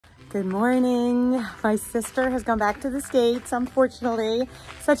Good morning. My sister has gone back to the States, unfortunately.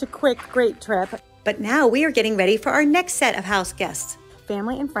 Such a quick, great trip. But now we are getting ready for our next set of house guests.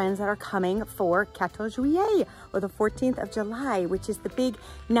 Family and friends that are coming for 14 Juillet, or the 14th of July, which is the big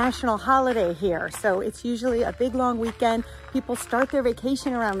national holiday here. So it's usually a big long weekend. People start their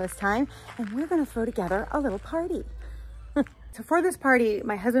vacation around this time, and we're gonna throw together a little party. So for this party,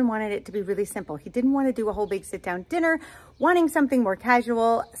 my husband wanted it to be really simple. He didn't want to do a whole big sit-down dinner, wanting something more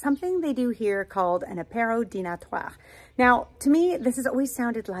casual, something they do here called an Apero Dinatoire. Now, to me, this has always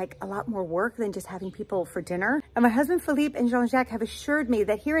sounded like a lot more work than just having people for dinner. And my husband Philippe and Jean-Jacques have assured me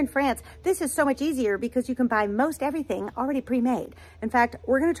that here in France, this is so much easier because you can buy most everything already pre-made. In fact,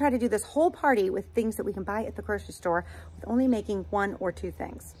 we're going to try to do this whole party with things that we can buy at the grocery store with only making 1 or 2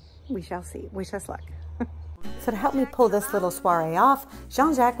 things. We shall see. Wish us luck. So to help me pull this little soiree off,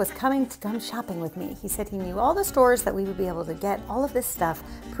 Jean-Jacques was coming to come shopping with me. He said he knew all the stores that we would be able to get all of this stuff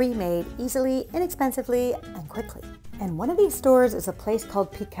pre-made easily, inexpensively, and quickly. And one of these stores is a place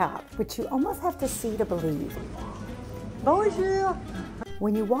called Picard, which you almost have to see to believe. Bonjour!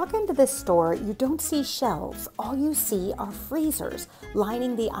 When you walk into this store, you don't see shelves. All you see are freezers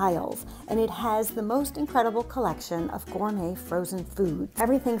lining the aisles, and it has the most incredible collection of gourmet frozen foods.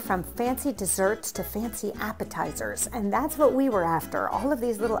 Everything from fancy desserts to fancy appetizers, and that's what we were after. All of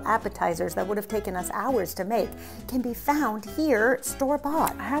these little appetizers that would have taken us hours to make can be found here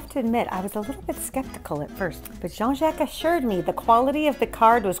store-bought. I have to admit, I was a little bit skeptical at first, but Jean-Jacques assured me the quality of the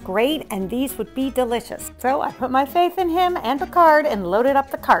card was great and these would be delicious. So I put my faith in him and Picard and loaded up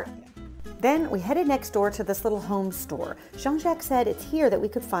the cart. Then we headed next door to this little home store. Jean-Jacques said it's here that we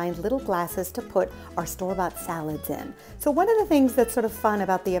could find little glasses to put our store-bought salads in. So one of the things that's sort of fun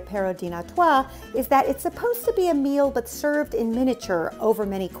about the Apero Dinatoire is that it's supposed to be a meal but served in miniature over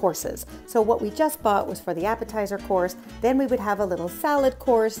many courses. So what we just bought was for the appetizer course, then we would have a little salad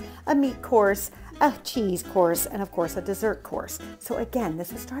course, a meat course, a cheese course, and of course a dessert course. So again,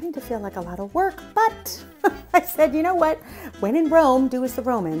 this was starting to feel like a lot of work, but I said, you know what? When in Rome, do as the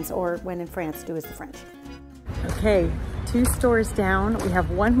Romans, or when in France, do as the French. Okay, 2 stores down. We have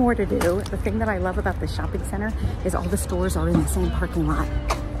 1 more to do. The thing that I love about the shopping center is all the stores are in the same parking lot.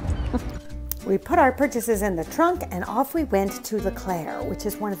 We put our purchases in the trunk and off we went to Leclerc, which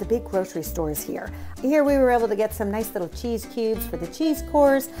is one of the big grocery stores here. Here we were able to get some nice little cheese cubes for the cheese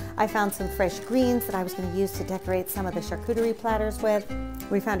course. I found some fresh greens that I was going to use to decorate some of the charcuterie platters with.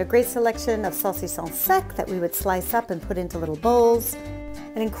 We found a great selection of saucisson sec that we would slice up and put into little bowls.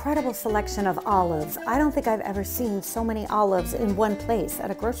 An incredible selection of olives. I don't think I've ever seen so many olives in one place at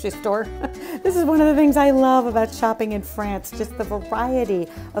a grocery store. This is one of the things I love about shopping in France. Just the variety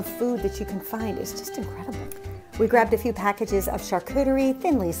of food that you can find is just incredible. We grabbed a few packages of charcuterie,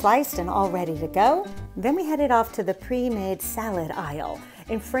 thinly sliced and all ready to go. Then we headed off to the pre-made salad aisle.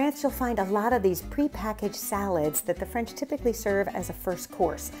 In France, you'll find a lot of these pre-packaged salads that the French typically serve as a first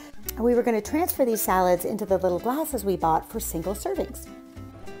course. And we were going to transfer these salads into the little glasses we bought for single servings.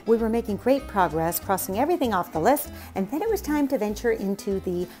 We were making great progress, crossing everything off the list, and then it was time to venture into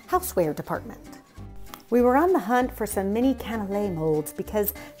the houseware department. We were on the hunt for some mini cannelé molds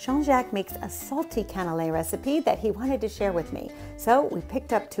because Jean-Jacques makes a salty cannelé recipe that he wanted to share with me. So we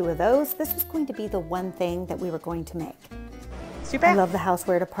picked up 2 of those. This was going to be the one thing that we were going to make. Super. I love the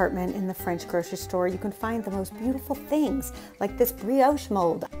houseware department in the French grocery store. You can find the most beautiful things, like this brioche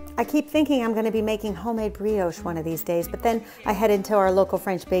mold. I keep thinking I'm going to be making homemade brioche one of these days, but then I head into our local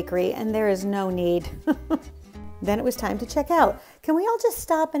French bakery and there is no need. Then it was time to check out. Can we all just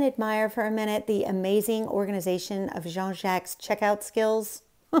stop and admire for a minute the amazing organization of Jean-Jacques' checkout skills?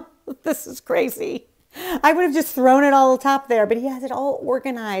 This is crazy. I would have just thrown it all atop there, but he has it all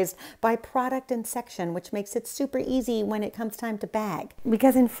organized by product and section, which makes it super easy when it comes time to bag.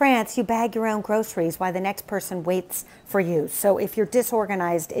 Because in France, you bag your own groceries while the next person waits for you. So if you're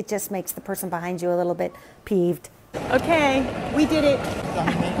disorganized, it just makes the person behind you a little bit peeved. Okay, we did it.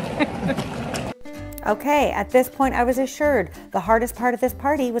 Okay, at this point I was assured the hardest part of this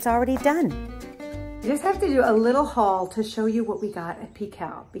party was already done. We just have to do a little haul to show you what we got at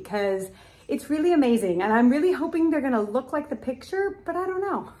Picard because it's really amazing, and I'm really hoping they're gonna look like the picture, but I don't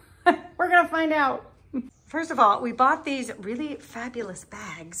know. We're gonna find out. First of all, we bought these really fabulous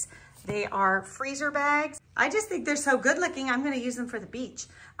bags. They are freezer bags. I just think they're so good looking, I'm gonna use them for the beach.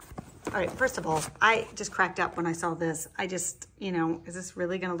 All right, first of all, I just cracked up when I saw this. I just, you know, is this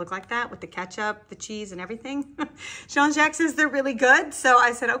really gonna look like that with the ketchup, the cheese, and everything? Jean-Jacques says they're really good, so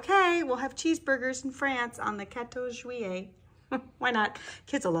I said, okay, we'll have cheeseburgers in France on the 14 Juillet. Why not?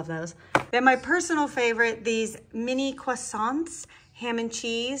 Kids will love those. Then my personal favorite, these mini croissants, ham and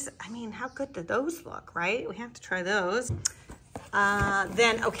cheese. I mean, how good do those look, right? We have to try those.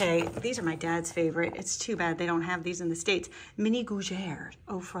 Then, okay, these are my dad's favorite. It's too bad they don't have these in the States. Mini gougères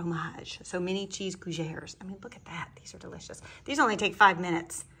au fromage. So mini cheese gougères. I mean, look at that. These are delicious. These only take 5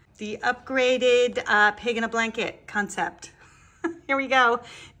 minutes. The upgraded pig in a blanket concept. Here we go.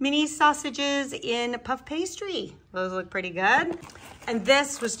 Mini sausages in puff pastry. Those look pretty good. And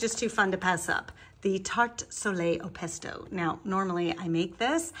this was just too fun to pass up. The tarte soleil au pesto. Now, normally I make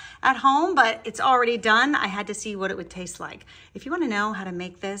this at home, but it's already done. I had to see what it would taste like. If you want to know how to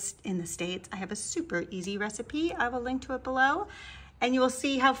make this in the States, I have a super easy recipe. I will link to it below, and you will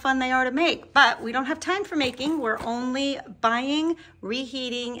see how fun they are to make. But we don't have time for making. We're only buying,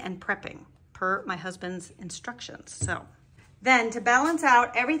 reheating, and prepping per my husband's instructions. So then to balance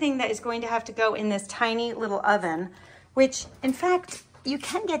out everything that is going to have to go in this tiny little oven, which in fact, you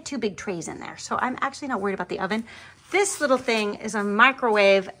can get 2 big trays in there. So I'm actually not worried about the oven. This little thing is a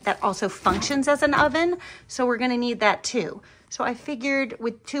microwave that also functions as an oven. So we're gonna need that too. So I figured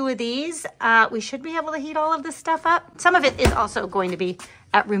with 2 of these, we should be able to heat all of this stuff up. Some of it is also going to be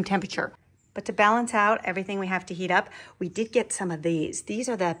at room temperature. But to balance out everything we have to heat up, we did get some of these. These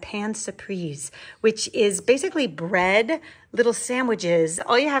are the pain surprise, which is basically bread, little sandwiches.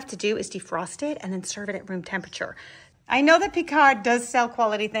 All you have to do is defrost it and then serve it at room temperature. I know that Picard does sell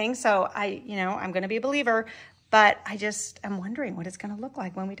quality things, so I'm gonna be a believer, but I just am wondering what it's gonna look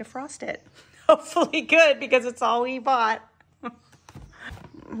like when we defrost it. Hopefully good, because it's all we bought.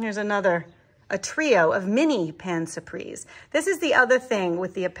 Here's a trio of mini pain surprise. This is the other thing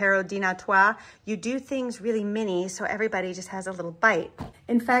with the Apero Dinatoire. You do things really mini, so everybody just has a little bite.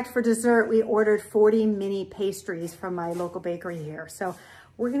 In fact, for dessert, we ordered 40 mini pastries from my local bakery here. So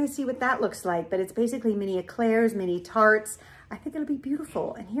we're gonna see what that looks like, but it's basically mini eclairs, mini tarts. I think it'll be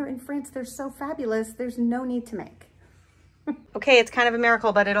beautiful. And here in France, they're so fabulous, there's no need to make. Okay, it's kind of a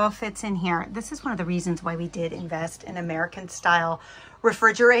miracle, but it all fits in here. This is one of the reasons why we did invest in American style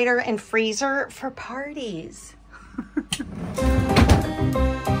refrigerator and freezer for parties. I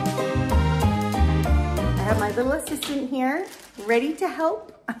have my little assistant here, ready to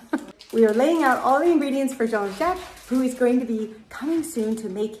help. We are laying out all the ingredients for Jean-Jacques, who is going to be coming soon to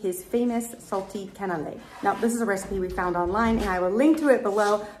make his famous salty cannelé. Now, this is a recipe we found online, and I will link to it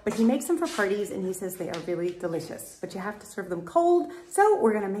below, but he makes them for parties, and he says they are really delicious. But you have to serve them cold, so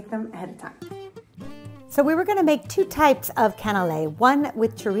we're gonna make them ahead of time. So we were going to make 2 types of cannelé, one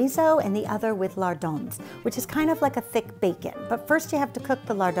with chorizo and the other with lardons, which is kind of like a thick bacon. But first you have to cook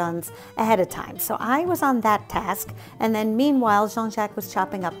the lardons ahead of time. So I was on that task, and then meanwhile Jean-Jacques was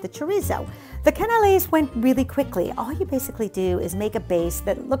chopping up the chorizo. The cannelés went really quickly. All you basically do is make a base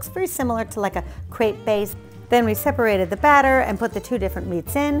that looks very similar to like a crepe base. Then we separated the batter and put the 2 different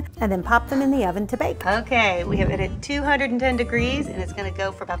meats in, and then popped them in the oven to bake. Okay, we have it at 210 degrees, and it's going to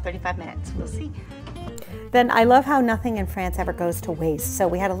go for about 35 minutes. We'll see. Then I love how nothing in France ever goes to waste. So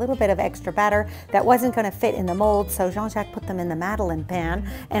we had a little bit of extra batter that wasn't going to fit in the mold, so Jean-Jacques put them in the Madeleine pan,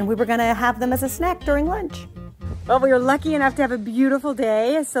 and we were going to have them as a snack during lunch. Well, we were lucky enough to have a beautiful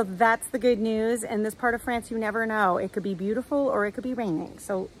day, so that's the good news. In this part of France, you never know. It could be beautiful or it could be raining.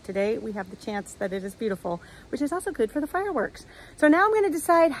 So today we have the chance that it is beautiful, which is also good for the fireworks. So now I'm going to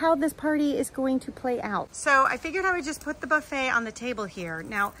decide how this party is going to play out. So I figured I would just put the buffet on the table here.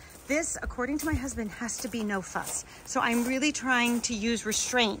 Now, this, according to my husband, has to be no fuss. So I'm really trying to use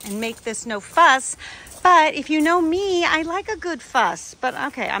restraint and make this no fuss. But if you know me, I like a good fuss. But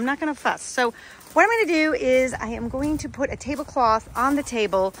okay, I'm not going to fuss. So what I'm going to do is I am going to put a tablecloth on the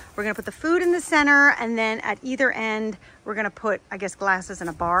table. We're going to put the food in the center, and then at either end, we're going to put, I guess, glasses and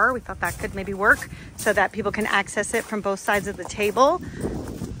a bar. We thought that could maybe work so that people can access it from both sides of the table.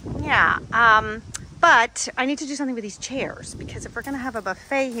 Yeah, but I need to do something with these chairs, because if we're going to have a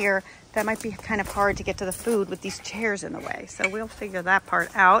buffet here, that might be kind of hard to get to the food with these chairs in the way. So we'll figure that part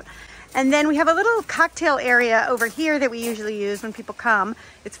out. And then we have a little cocktail area over here that we usually use when people come.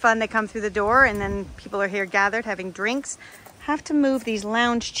 It's fun, they come through the door and then people are here gathered having drinks. Have to move these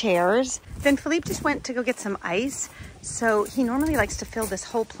lounge chairs. Then Philippe just went to go get some ice. So he normally likes to fill this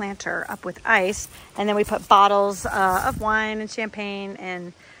whole planter up with ice. And then we put bottles of wine and champagne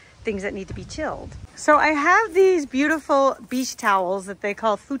and things that need to be chilled. So I have these beautiful beach towels that they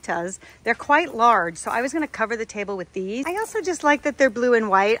call futas. They're quite large, so I was going to cover the table with these. I also just like that they're blue and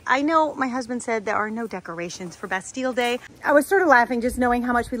white. I know my husband said there are no decorations for Bastille Day. I was sort of laughing just knowing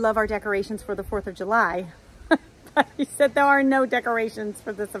how much we love our decorations for the 4th of July. He said there are no decorations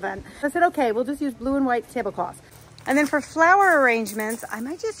for this event. I said, okay, we'll just use blue and white tablecloths. And then for flower arrangements, I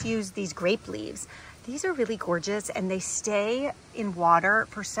might just use these grape leaves. These are really gorgeous, and they stay in water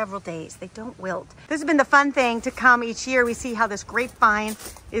for several days. They don't wilt. This has been the fun thing to come each year. We see how this grapevine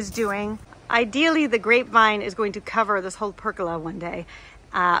is doing. Ideally, the grapevine is going to cover this whole pergola one day,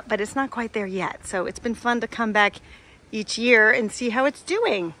 but it's not quite there yet. So it's been fun to come back each year and see how it's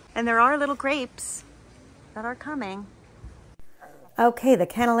doing. And there are little grapes that are coming. Okay, the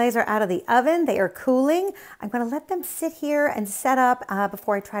canelés are out of the oven. They are cooling. I'm going to let them sit here and set up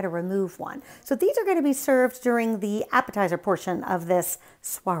before I try to remove one. So these are going to be served during the appetizer portion of this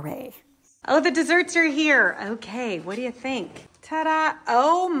soiree. Oh, the desserts are here. Okay, what do you think? Ta-da!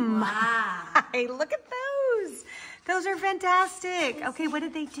 Oh my! Wow. Look at those. Those are fantastic. Okay, what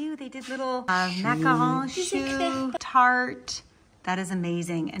did they do? They did little macaron choux tart. That is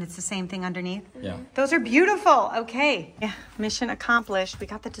amazing. And it's the same thing underneath? Yeah. Those are beautiful. Okay. Yeah, mission accomplished. We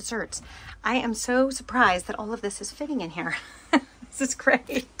got the desserts. I am so surprised that all of this is fitting in here. This is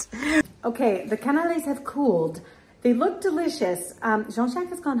great. Okay, the canelés have cooled. They look delicious. Jean-Jacques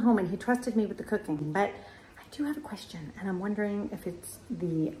has gone home and he trusted me with the cooking, but I do have a question and I'm wondering if it's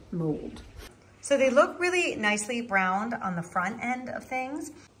the mold. So they look really nicely browned on the front end of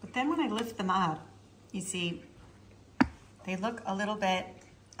things, but then when I lift them up, you see, they look a little bit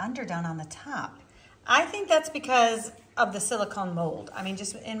underdone on the top. I think that's because of the silicone mold. I mean,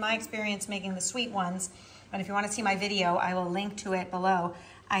 just in my experience making the sweet ones, and if you want to see my video, I will link to it below.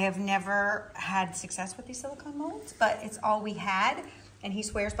 I have never had success with these silicone molds, but it's all we had, and he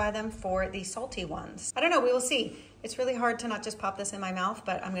swears by them for the salty ones. I don't know, we will see. It's really hard to not just pop this in my mouth,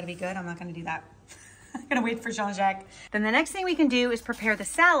 but I'm gonna be good. I'm not gonna do that. I'm gonna wait for Jean-Jacques. Then the next thing we can do is prepare the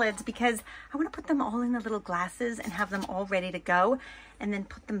salads because I wanna put them all in the little glasses and have them all ready to go and then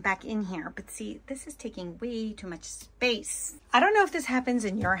put them back in here. But see, this is taking way too much space. I don't know if this happens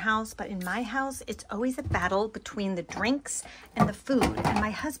in your house, but in my house, it's always a battle between the drinks and the food. And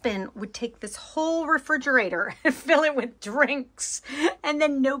my husband would take this whole refrigerator and fill it with drinks, and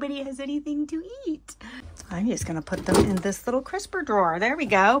then nobody has anything to eat. I'm just gonna put them in this little crisper drawer. There we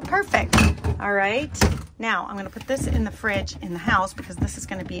go, perfect. All right, now I'm gonna put this in the fridge in the house because this is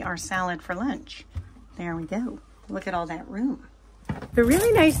gonna be our salad for lunch. There we go, look at all that room. The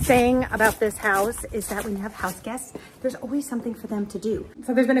really nice thing about this house is that when you have house guests, there's always something for them to do.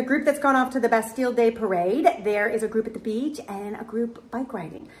 So there's been a group that's gone off to the Bastille Day Parade. There is a group at the beach and a group bike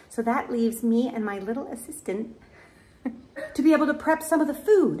riding. So that leaves me and my little assistant to be able to prep some of the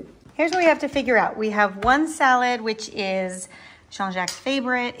food. Here's what we have to figure out. We have one salad, which is Jean-Jacques'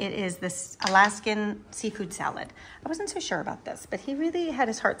 favorite. It is this Alaskan seafood salad. I wasn't so sure about this, but he really had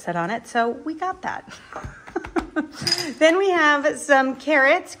his heart set on it, so we got that. Then we have some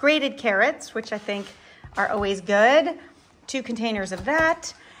carrots, grated carrots, which I think are always good. 2 containers of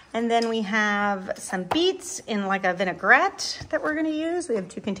that. And then we have some beets in like a vinaigrette that we're gonna use. We have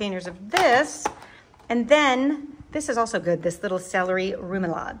 2 containers of this. And then, this is also good, this little celery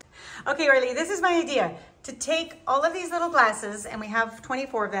remoulade. Okay, Riley, this is my idea. To take all of these little glasses, and we have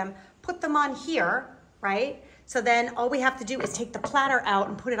 24 of them, put them on here, right? So then all we have to do is take the platter out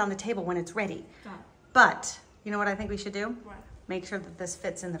and put it on the table when it's ready. But, you know what I think we should do? What? Make sure that this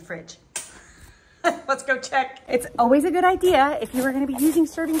fits in the fridge. Let's go check. It's always a good idea if you are going to be using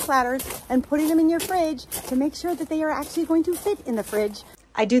serving platters and putting them in your fridge to make sure that they are actually going to fit in the fridge.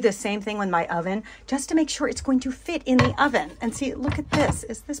 I do the same thing with my oven just to make sure it's going to fit in the oven. And see, look at this.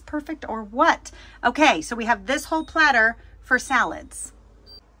 Is this perfect or what? Okay, so we have this whole platter for salads.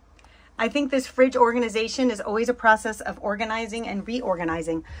 I think this fridge organization is always a process of organizing and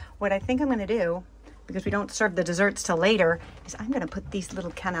reorganizing. What I think I'm going to do, because we don't serve the desserts till later, is I'm going to put these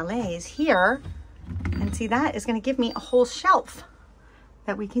little canelés here. And see, that is going to give me a whole shelf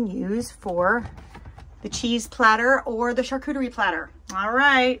that we can use for the cheese platter or the charcuterie platter. All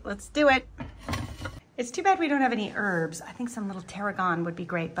right, let's do it. It's too bad we don't have any herbs. I think some little tarragon would be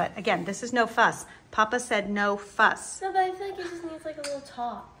great, but again, this is no fuss. Papa said no fuss. No, but I feel like it just needs like a little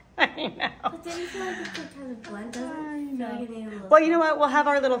top. I know. But then you feel like it's like kind of blunt, doesn't it? I know. Feel like it needs a little Well, you know what? We'll have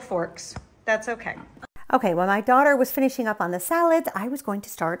our little forks. That's okay. Okay, while my daughter was finishing up on the salads, I was going to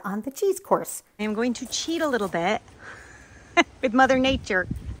start on the cheese course. I am going to cheat a little bit with Mother Nature,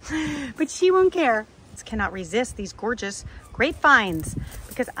 but she won't care. Cannot resist these gorgeous grapevines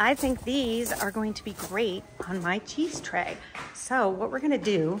because I think these are going to be great on my cheese tray. So what we're gonna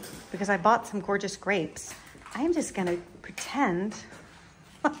do, because I bought some gorgeous grapes, I am just gonna pretend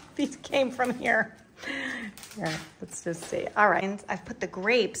these came from here. Here, let's just see. All right, I've put the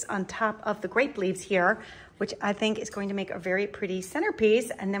grapes on top of the grape leaves here, which I think is going to make a very pretty centerpiece.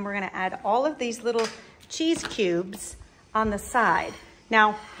 And then we're gonna add all of these little cheese cubes on the side.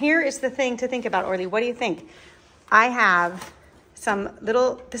 Now, here is the thing to think about, Orly. What do you think? I have some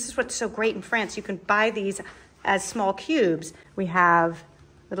little, this is what's so great in France. You can buy these as small cubes. We have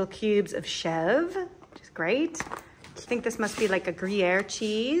little cubes of chèvre, which is great. I think this must be like a Gruyere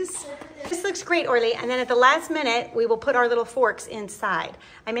cheese. This looks great, Orly. And then at the last minute, we will put our little forks inside.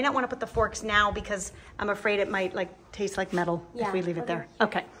 I may not want to put the forks now because I'm afraid it might like taste like metal if we leave it there.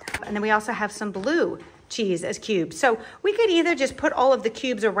 Okay. And then we also have some blue cheese as cubes. So we could either just put all of the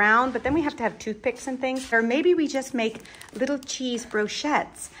cubes around, but then we have to have toothpicks and things, or maybe we just make little cheese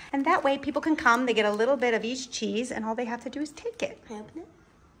brochettes. And that way people can come, they get a little bit of each cheese, and all they have to do is take it. Can I open it?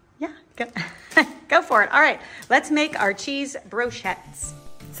 Yeah, go, go for it. All right, let's make our cheese brochettes.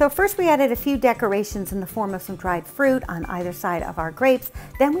 So first we added a few decorations in the form of some dried fruit on either side of our grapes.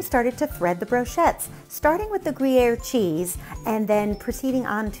 Then we started to thread the brochettes, starting with the Gruyere cheese and then proceeding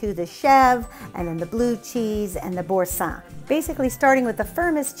on to the chèvre and then the blue cheese and the boursin. Basically starting with the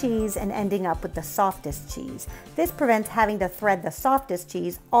firmest cheese and ending up with the softest cheese. This prevents having to thread the softest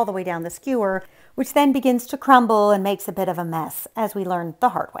cheese all the way down the skewer, which then begins to crumble and makes a bit of a mess, as we learned the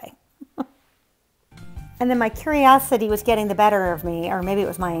hard way. And then my curiosity was getting the better of me, or maybe it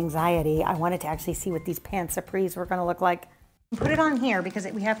was my anxiety. I wanted to actually see what these pan surprise were gonna look like. Put it on here because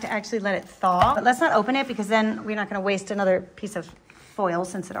we have to actually let it thaw. But let's not open it because then we're not gonna waste another piece of foil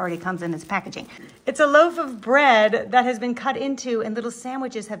since it already comes in its packaging. It's a loaf of bread that has been cut into and little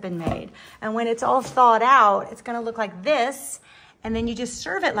sandwiches have been made. And when it's all thawed out, it's gonna look like this. And then you just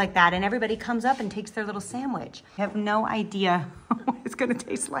serve it like that and everybody comes up and takes their little sandwich. I have no idea what it's gonna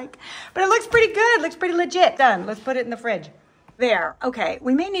taste like, but it looks pretty good, it looks pretty legit. Done, let's put it in the fridge. There, okay,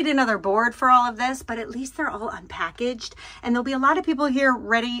 we may need another board for all of this, but at least they're all unpackaged and there'll be a lot of people here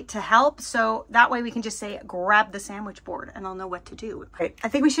ready to help. So that way we can just say, grab the sandwich board and I'll know what to do. Okay. I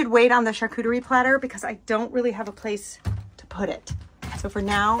think we should wait on the charcuterie platter because I don't really have a place to put it. So for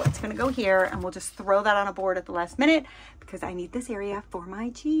now, it's gonna go here and we'll just throw that on a board at the last minute because I need this area for my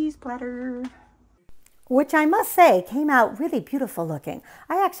cheese platter. Which I must say came out really beautiful looking.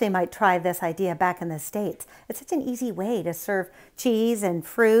 I actually might try this idea back in the States. It's such an easy way to serve cheese and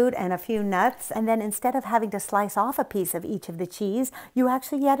fruit and a few nuts, and then instead of having to slice off a piece of each of the cheese, you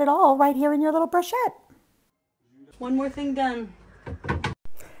actually get it all right here in your little brochette. One more thing done.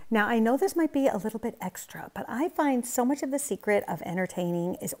 Now, I know this might be a little bit extra, but I find so much of the secret of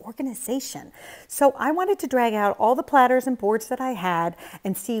entertaining is organization. So I wanted to drag out all the platters and boards that I had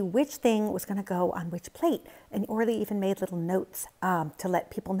and see which thing was going to go on which plate. And Orly even made little notes to let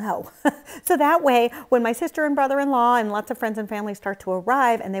people know. So that way, when my sister and brother-in-law and lots of friends and family start to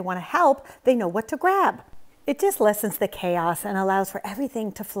arrive and they want to help, they know what to grab. It just lessens the chaos and allows for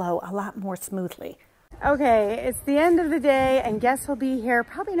everything to flow a lot more smoothly. Okay, it's the end of the day and guests will be here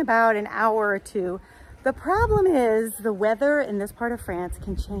probably in about an hour or two. The problem is the weather in this part of France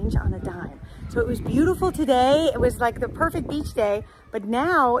can change on a dime. So it was beautiful today. It was like the perfect beach day, but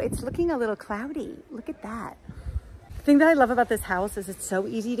now it's looking a little cloudy. Look at that. The thing that I love about this house is it's so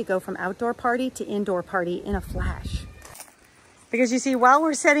easy to go from outdoor party to indoor party in a flash. Because you see, while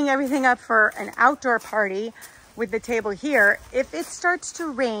we're setting everything up for an outdoor party with the table here, if it starts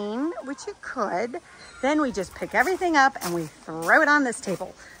to rain, which it could, then we just pick everything up and we throw it on this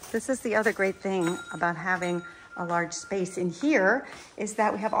table. This is the other great thing about having a large space in here is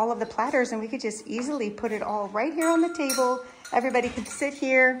that we have all of the platters and we could just easily put it all right here on the table. Everybody could sit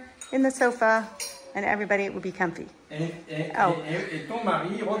here in the sofa and everybody would be comfy. Et ton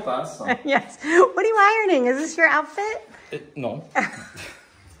mari repasse. Yes. What are you ironing? Is this your outfit? No.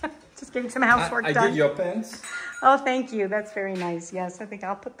 Just getting some housework done. I did your pants. Oh, thank you. That's very nice. Yes, I think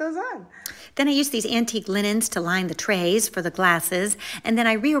I'll put those on. Then I used these antique linens to line the trays for the glasses, and then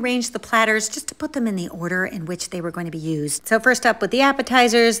I rearranged the platters just to put them in the order in which they were going to be used. So first up with the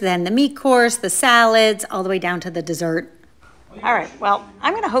appetizers, then the meat course, the salads, all the way down to the dessert. All right, well,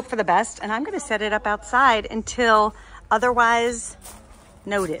 I'm going to hope for the best, and I'm going to set it up outside until otherwise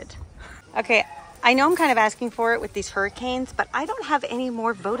noted. Okay, I know I'm kind of asking for it with these hurricanes, but I don't have any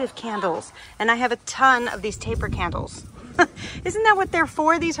more votive candles, and I have a ton of these taper candles. Isn't that what they're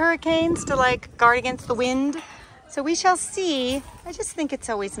for, these hurricanes, to like guard against the wind? So we shall see. I just think it's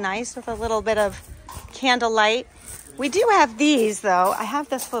always nice with a little bit of candlelight. We do have these though. I have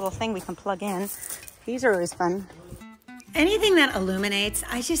this little thing we can plug in. These are always fun. Anything that illuminates,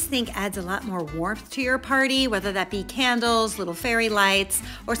 I just think adds a lot more warmth to your party, whether that be candles, little fairy lights,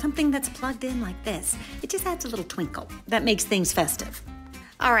 or something that's plugged in like this. It just adds a little twinkle that makes things festive.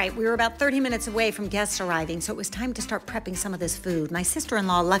 All right, we were about 30 minutes away from guests arriving, so it was time to start prepping some of this food. My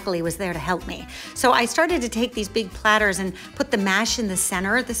sister-in-law luckily was there to help me. So I started to take these big platters and put the mash in the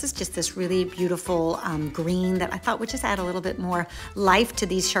center. This is just this really beautiful green that I thought would just add a little bit more life to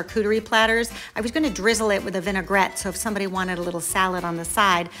these charcuterie platters. I was going to drizzle it with a vinaigrette, so if somebody wanted a little salad on the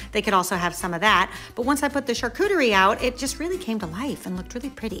side, they could also have some of that. But once I put the charcuterie out, it just really came to life and looked really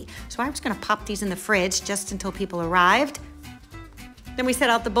pretty. So I was going to pop these in the fridge just until people arrived. Then we set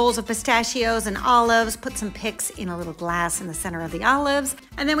out the bowls of pistachios and olives, put some picks in a little glass in the center of the olives,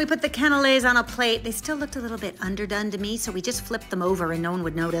 and then we put the canelés on a plate. They still looked a little bit underdone to me, so we just flipped them over and no one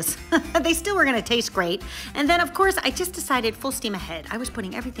would notice. They still were gonna taste great. And then of course, I just decided full steam ahead. I was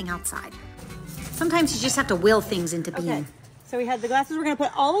putting everything outside. Sometimes you just have to will things into being. Okay, so we had the glasses. We're gonna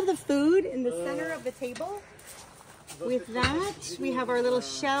put all of the food in the center of the table. With that, we have our little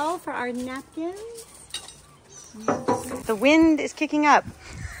shell for our napkins. The wind is kicking up.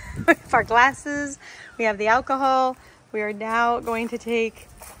 With our glasses, we have the alcohol. We are now going to take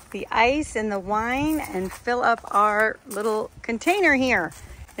the ice and the wine and fill up our little container here.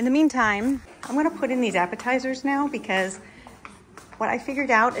 In the meantime, I'm gonna put in these appetizers now because what I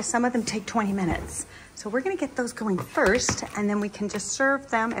figured out is some of them take 20 minutes. So we're gonna get those going first and then we can just serve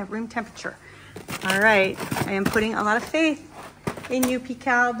them at room temperature. All right, I am putting a lot of faith in you,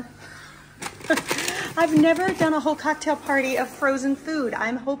 Picard. I've never done a whole cocktail party of frozen food.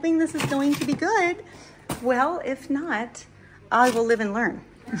 I'm hoping this is going to be good. Well, if not, I will live and learn.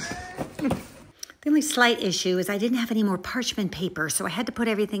 The only slight issue is I didn't have any more parchment paper, so I had to put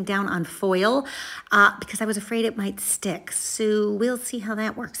everything down on foil because I was afraid it might stick. So we'll see how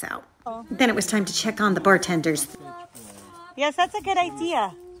that works out. Then it was time to check on the bartenders. Yes, that's a good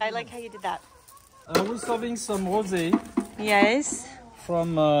idea. I like how you did that. I was serving some rosé Yes.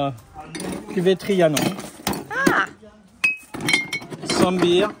 from Cuvée Trianon. Ah. Some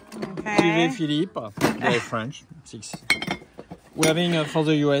beer, Okay. Cuvée Philippe, very French. We're having for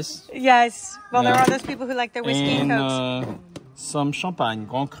the US. Yes. Well, there Yeah. are those people who like their whiskey and cokes. Some champagne,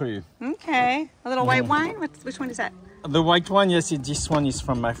 Grand Cru. Okay. A little white wine? Which one is that? The white one, yes, this one is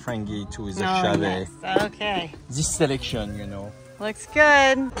from my friend Guy too, the Chalet. Yes. Okay. This selection, you know. Looks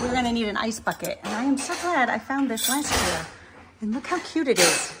good. We're gonna need an ice bucket. And I am so glad I found this last year. And look how cute it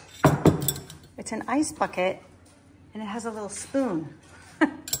is. It's an ice bucket and it has a little spoon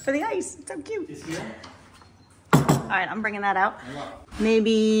for the ice. It's so cute. All right, I'm bringing that out.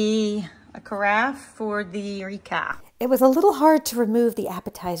 Maybe a carafe for the recap. It was a little hard to remove the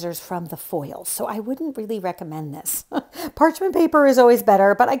appetizers from the foil, so I wouldn't really recommend this. Parchment paper is always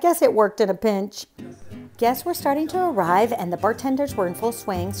better, but I guess it worked in a pinch. Guests were starting to arrive and the bartenders were in full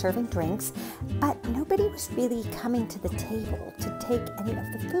swing serving drinks, but nobody was really coming to the table to take any of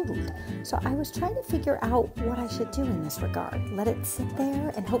the food. So I was trying to figure out what I should do in this regard. Let it sit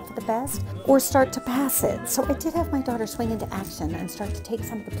there and hope for the best, or start to pass it. So I did have my daughter swing into action and start to take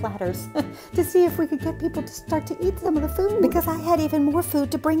some of the platters to see if we could get people to start to eat some of the food, because I had even more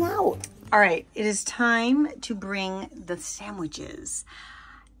food to bring out. All right, it is time to bring the sandwiches.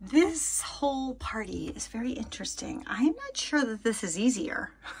 This whole party is very interesting. I am not sure that this is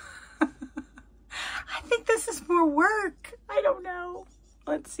easier. I think this is more work. I don't know.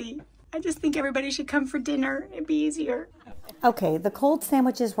 Let's see. I just think everybody should come for dinner. It'd be easier. Okay, the cold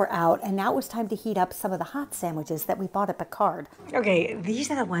sandwiches were out, and now it was time to heat up some of the hot sandwiches that we bought at Picard. Okay, these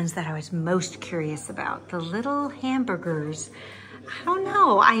are the ones that I was most curious about. The little hamburgers. I don't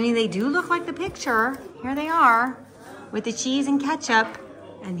know. I mean, they do look like the picture. Here they are with the cheese and ketchup.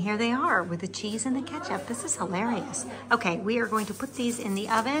 And here they are with the cheese and the ketchup. This is hilarious. Okay, we are going to put these in the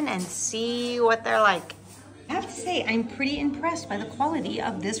oven and see what they're like. I have to say, I'm pretty impressed by the quality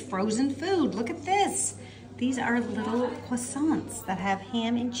of this frozen food. Look at this. These are little croissants that have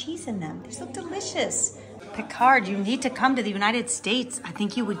ham and cheese in them. These look delicious. Picard, you need to come to the United States. I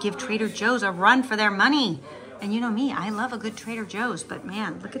think you would give Trader Joe's a run for their money. And you know me, I love a good Trader Joe's, but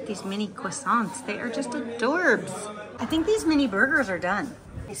man, look at these mini croissants. They are just adorbs. I think these mini burgers are done.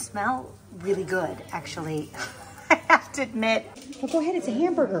 They smell really good, actually. I have to admit. Oh, go ahead, it's a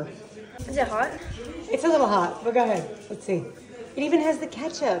hamburger. Is it hot? It's a little hot, but go ahead. Let's see. It even has the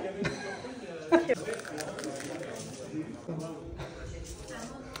ketchup.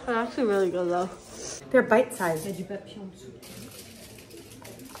 Oh, actually really good though. They're bite-sized.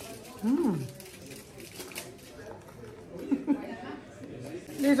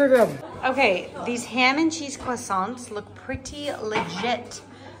 These are good. Okay, these ham and cheese croissants look pretty legit.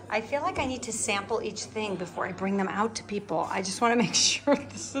 I feel like I need to sample each thing before I bring them out to people. I just want to make sure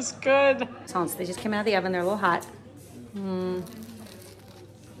this is good. Croissants, they just came out of the oven. They're a little hot.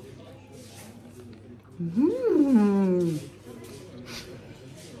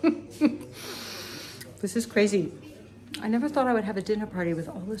 This is crazy. I never thought I would have a dinner party with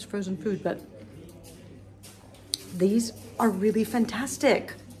all this frozen food, but these are really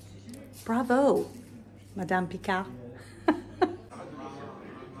fantastic. Bravo, Madame Picard.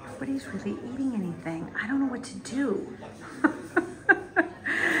 Nobody's really eating anything. I don't know what to do.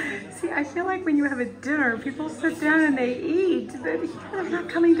 See, I feel like when you have a dinner, people sit down and they eat. They're not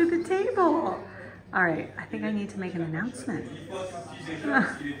coming to the table. All right, I think I need to make an announcement.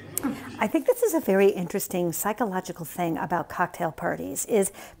 I think this is a very interesting psychological thing about cocktail parties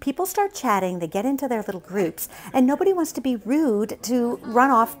is people start chatting, they get into their little groups, and nobody wants to be rude to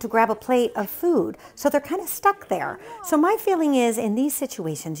run off to grab a plate of food. So they're kind of stuck there. So my feeling is in these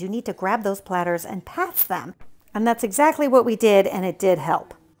situations, you need to grab those platters and pass them. And that's exactly what we did, and it did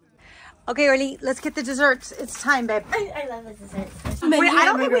help. Okay, Orly, let's get the desserts. It's time, babe. I love the desserts. Wait, I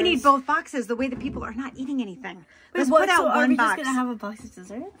don't think we need both boxes the way that people are not eating anything. Let's put out one box. Are we just going to have a box of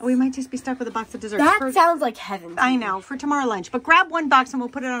desserts? We might just be stuck with a box of desserts. That sounds like heaven. I know, for tomorrow lunch. But grab one box and we'll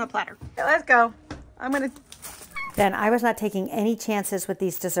put it on a platter. Okay, let's go. I'm going to... Then I was not taking any chances with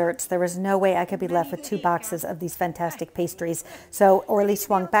these desserts. There was no way I could be left with 2 boxes of these fantastic pastries. So Orly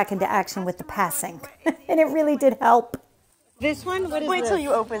swung back into action with the passing. And it really did help. This one? What is Wait this? till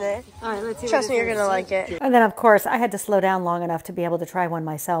you open it. All right, let's see. Trust me, you're going to like it. And then, of course, I had to slow down long enough to be able to try one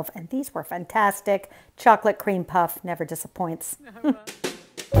myself. And these were fantastic. Chocolate cream puff never disappoints. Well,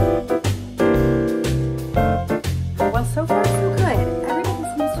 so far so good. Everybody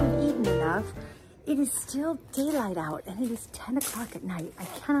seems to have eaten enough. It is still daylight out and it is 10 o'clock at night. I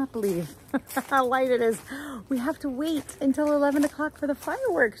cannot believe how light it is. We have to wait until 11 o'clock for the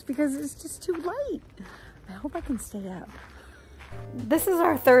fireworks because it's just too light. I hope I can stay up. This is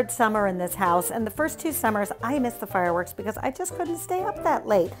our 3rd summer in this house, and the first 2 summers I missed the fireworks because I just couldn't stay up that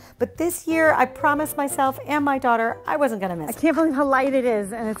late. But this year I promised myself and my daughter I wasn't going to miss it. I can't believe how light it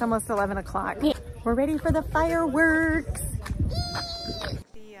is and it's almost 11 o'clock. We're ready for the fireworks.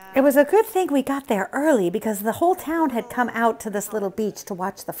 It was a good thing we got there early because the whole town had come out to this little beach to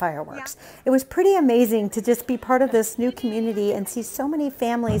watch the fireworks. It was pretty amazing to just be part of this new community and see so many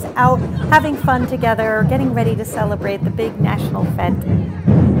families out having fun together, getting ready to celebrate the big national fete.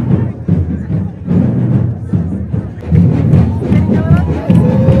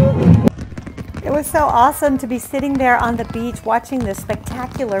 It was so awesome to be sitting there on the beach watching this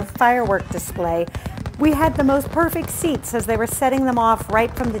spectacular firework display. We had the most perfect seats as they were setting them off right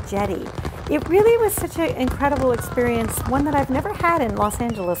from the jetty. It really was such an incredible experience, one that I've never had in Los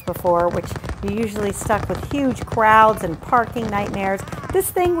Angeles before, which you're usually stuck with huge crowds and parking nightmares. This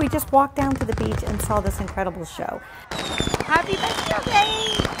thing, we just walked down to the beach and saw this incredible show. Happy Bastille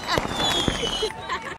Day!